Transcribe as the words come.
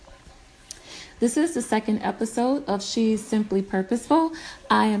This is the second episode of She's Simply Purposeful.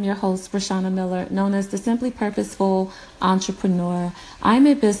 I am your host, Rashana Miller, known as the Simply Purposeful Entrepreneur. I'm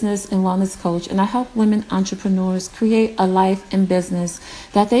a business and wellness coach, and I help women entrepreneurs create a life and business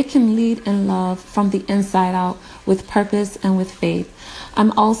that they can lead and love from the inside out with purpose and with faith.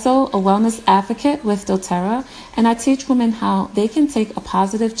 I'm also a wellness advocate with doTERRA, and I teach women how they can take a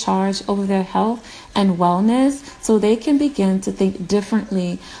positive charge over their health and wellness so they can begin to think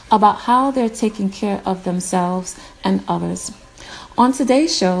differently about how they're taking care of themselves and others. On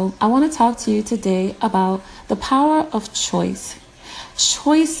today's show, I want to talk to you today about the power of choice.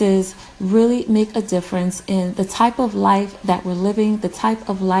 Choices really make a difference in the type of life that we're living, the type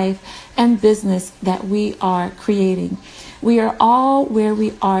of life and business that we are creating. We are all where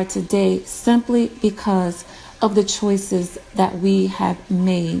we are today simply because of the choices that we have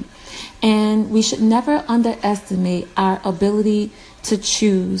made. And we should never underestimate our ability to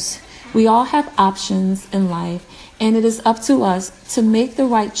choose. We all have options in life, and it is up to us to make the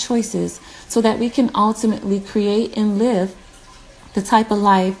right choices so that we can ultimately create and live the type of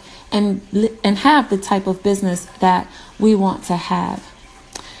life and have the type of business that we want to have.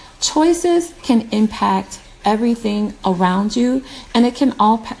 Choices can impact everything around you, and it can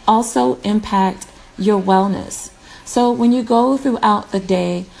also impact your wellness. So when you go throughout the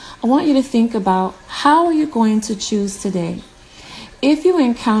day, I want you to think about, how are you going to choose today? If you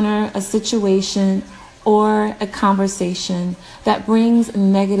encounter a situation or a conversation that brings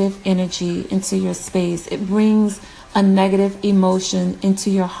negative energy into your space, it brings a negative emotion into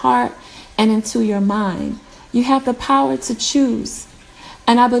your heart and into your mind, you have the power to choose.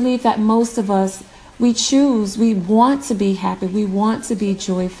 And I believe that most of us, we choose. We want to be happy. We want to be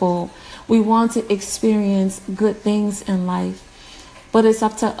joyful. We want to experience good things in life. But it's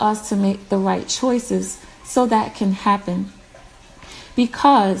up to us to make the right choices so that can happen.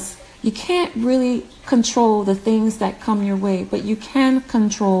 Because you can't really control the things that come your way, but you can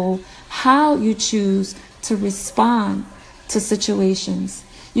control how you choose to respond to situations.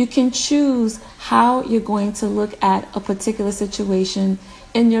 You can choose how you're going to look at a particular situation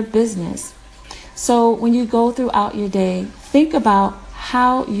in your business. So when you go throughout your day, think about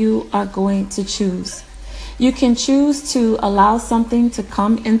how you are going to choose. You can choose to allow something to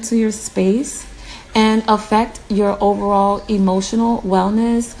come into your space and affect your overall emotional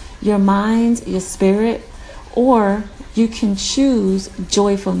wellness, your mind, your spirit, or you can choose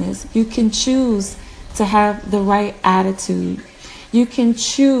joyfulness. You can choose to have the right attitude. You can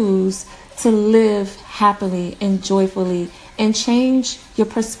choose to live happily and joyfully and change your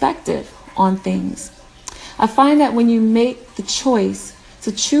perspective on things. I find that when you make the choice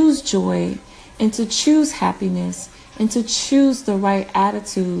to choose joy and to choose happiness and to choose the right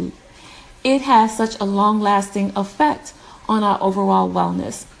attitude, it has such a long-lasting effect on our overall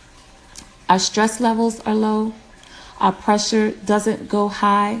wellness. Our stress levels are low, our pressure doesn't go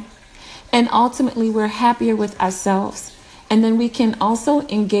high, and ultimately we're happier with ourselves. And then we can also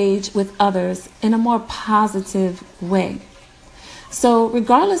engage with others in a more positive way. So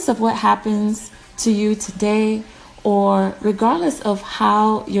regardless of what happens to you today, or regardless of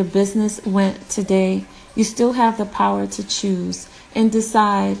how your business went today, you still have the power to choose and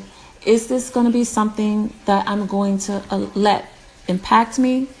decide, is this going to be something that I'm going to let impact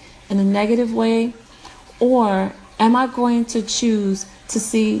me in a negative way? Or am I going to choose to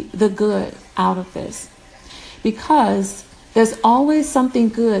see the good out of this? Because there's always something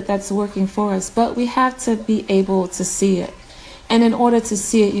good that's working for us, but we have to be able to see it. And in order to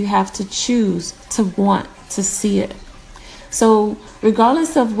see it, you have to choose to want to see it. So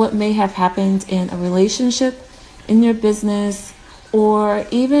regardless of what may have happened in a relationship, in your business, or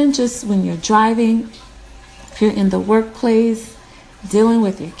even just when you're driving, if you're in the workplace, dealing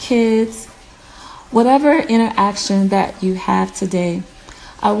with your kids, whatever interaction that you have today,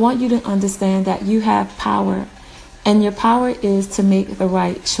 I want you to understand that you have power, and your power is to make the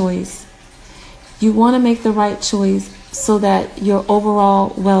right choice. You want to make the right choice so that your overall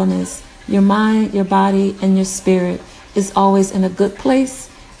wellness, your mind, your body, and your spirit is always in a good place,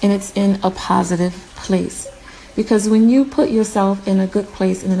 and it's in a positive place. Because when you put yourself in a good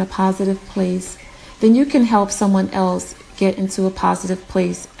place and in a positive place, then you can help someone else get into a positive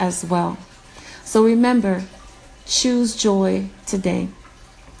place as well. So remember, choose joy today.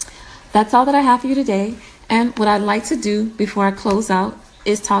 That's all that I have for you today. And what I'd like to do before I close out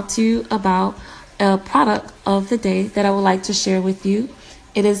is talk to you about a product of the day that I would like to share with you.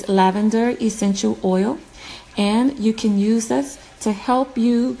 It is lavender essential oil, and you can use this to help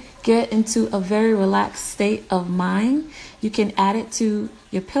you get into a very relaxed state of mind. You can add it to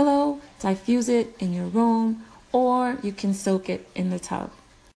your pillow, diffuse it in your room, or you can soak it in the tub.